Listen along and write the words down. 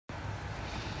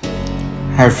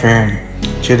Hi friend,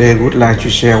 today I would like to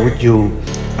share with you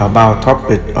about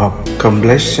topic of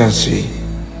complacency.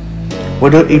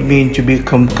 What does it mean to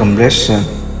become complacent?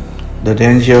 The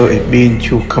danger of being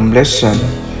too complacent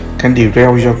can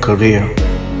derail your career.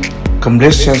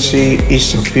 Complacency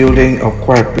is a feeling of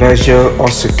quiet pleasure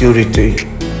or security,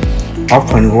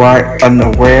 often while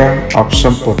unaware of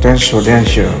some potential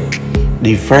danger,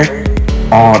 defect,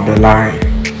 or the lie.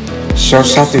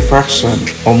 Self-satisfaction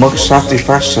or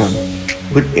self-satisfaction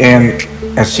with an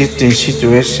existing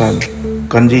situation,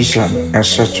 condition,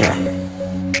 etc.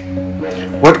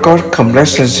 What causes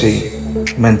complacency?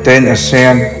 Maintain a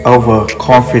sense of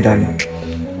confidence.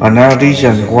 Another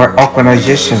reason why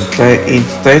organizations stay in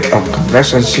state of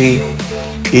complacency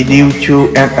is due to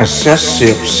an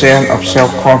excessive sense of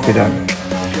self-confidence,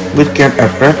 which can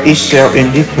express itself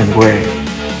in different ways.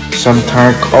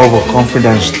 Sometimes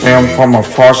overconfidence stems from a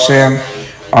false sense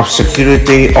of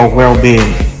security or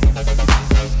well-being.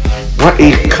 What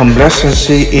is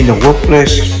complacency in the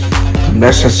workplace?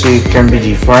 Complacency can be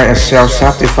defined as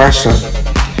self-satisfaction,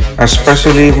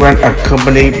 especially when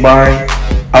accompanied by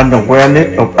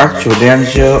unawareness of actual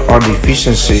danger or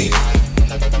deficiency.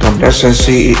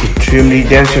 Complacency is extremely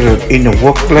dangerous in the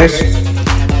workplace.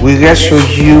 We get so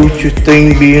used to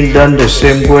things being done the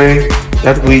same way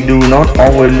that we do not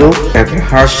always look at the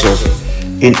hazards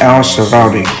in our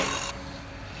surroundings.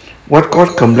 What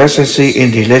causes complacency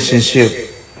in relationship?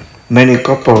 Many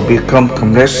couples become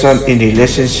complacent in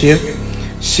relationships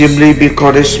simply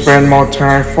because they spend more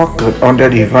time focused on their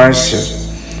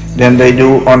devices than they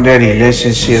do on their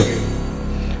relationship.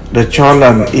 The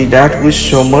challenge is that with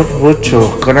so much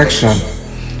virtual connection,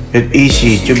 it's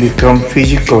easy to become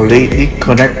physically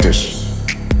disconnected.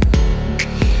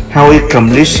 How is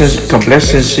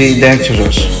complacency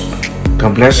dangerous?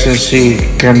 Complacency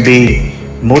can be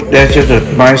most dangerous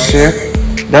mindset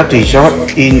that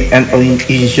results in an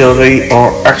injury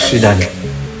or accident.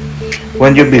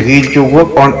 When you begin to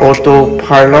work on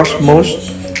autopilot mode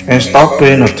and stop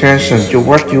paying attention to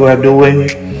what you are doing,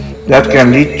 that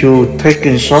can lead to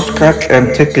taking shortcuts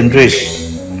and taking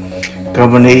risks.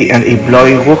 Company and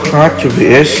employees work hard to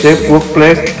create a safe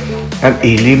workplace and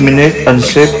eliminate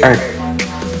unsafe acts.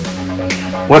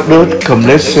 What does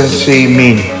complacency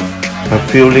mean? A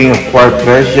feeling of quiet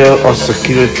pleasure or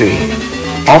security,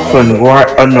 often while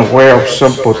unaware of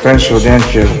some potential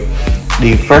danger,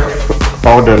 defect,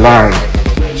 or the lie.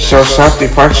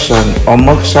 Self-satisfaction or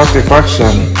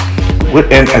self-satisfaction with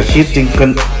an existing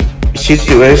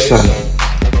situation,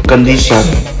 condition,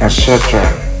 etc.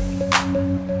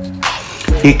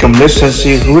 Is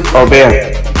complacency good or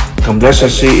bad?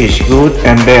 Complacency is good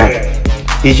and bad.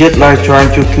 It's just like trying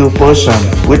to kill a person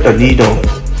with a needle.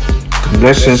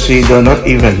 Complacency does not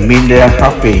even mean they are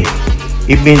happy.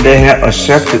 It means they have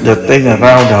accepted the thing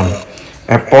around them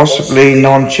and possibly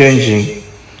non-changing.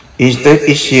 Instead,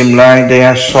 it seems like they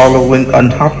are swallowing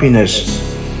unhappiness.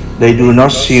 They do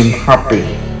not seem happy.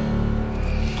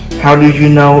 How do you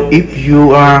know if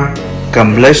you are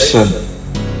complacent?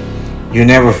 You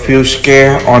never feel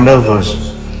scared or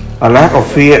nervous. A lack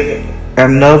of fear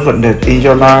and nervousness in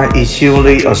your life is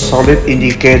usually a solid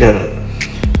indicator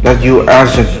that you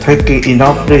aren't taking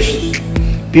enough risks.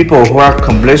 People who are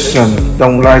complacent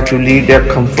don't like to leave their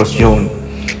comfort zone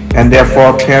and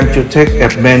therefore tend to take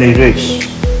as many risks.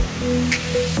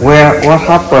 What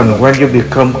happens when you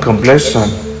become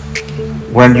complacent?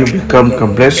 When you become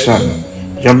complacent,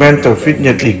 your mental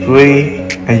fitness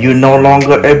decreases and you're no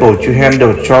longer able to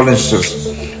handle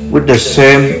challenges with the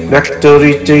same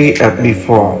dexterity as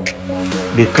before.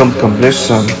 Become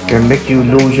complacent can make you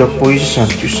lose your position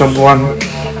to someone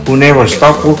who never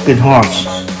stopped working hard.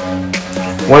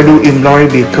 Why do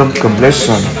employees become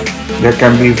complacent? There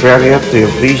can be variety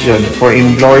of reasons for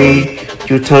employees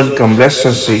to turn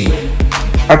complacency.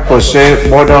 At percent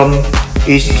boredom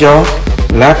is job,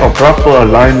 lack of proper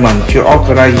alignment to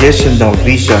organizational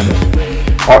vision,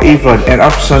 or even an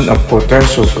absence of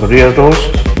potential career roles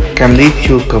can lead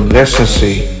to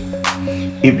complacency.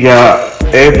 If you are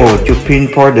able to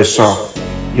pinpoint the source,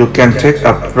 you can take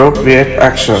appropriate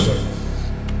action.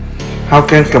 How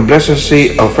can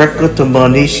complacency affect customer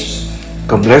needs?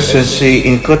 Complacency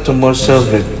in customer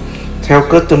service tells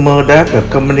customers that the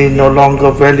company no longer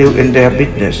values in their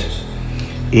business.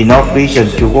 Enough reason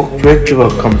to walk straight to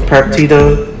a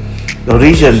competitor. The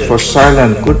reason for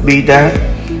silence could be that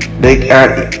they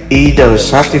are either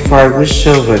satisfied with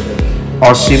service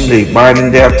or simply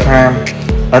biding their time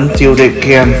until they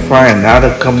can find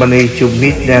another company to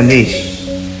meet their needs.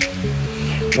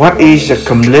 What is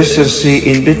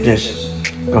complacency in business?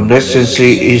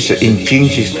 Complacency is an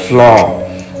intrinsic flaw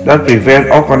that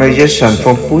prevents organizations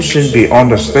from pushing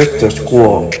beyond the status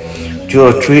quo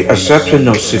Your 3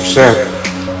 exceptional success.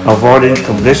 Avoiding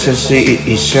complacency is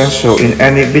essential in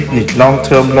any business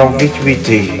long-term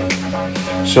longevity.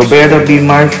 So better be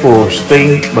mindful,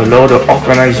 staying below the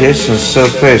organization's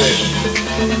surface.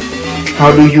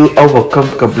 How do you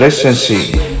overcome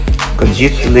complacency?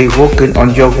 Consistently working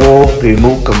on your goal,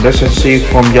 remove complacency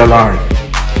from your life.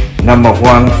 Number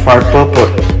 1, find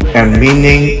purpose and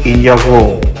meaning in your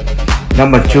goal.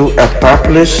 Number 2,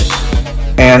 establish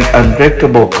an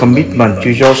unbreakable commitment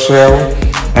to yourself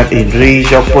and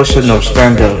increase your personal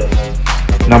standard.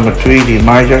 Number 3,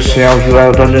 remind yourself you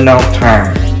are running out of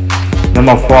time.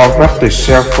 Number 4, practice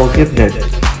self-forgiveness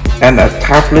and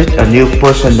establish a new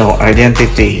personal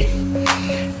identity.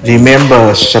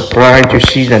 Remember, subscribe to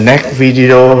see the next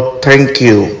video. Thank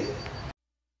you.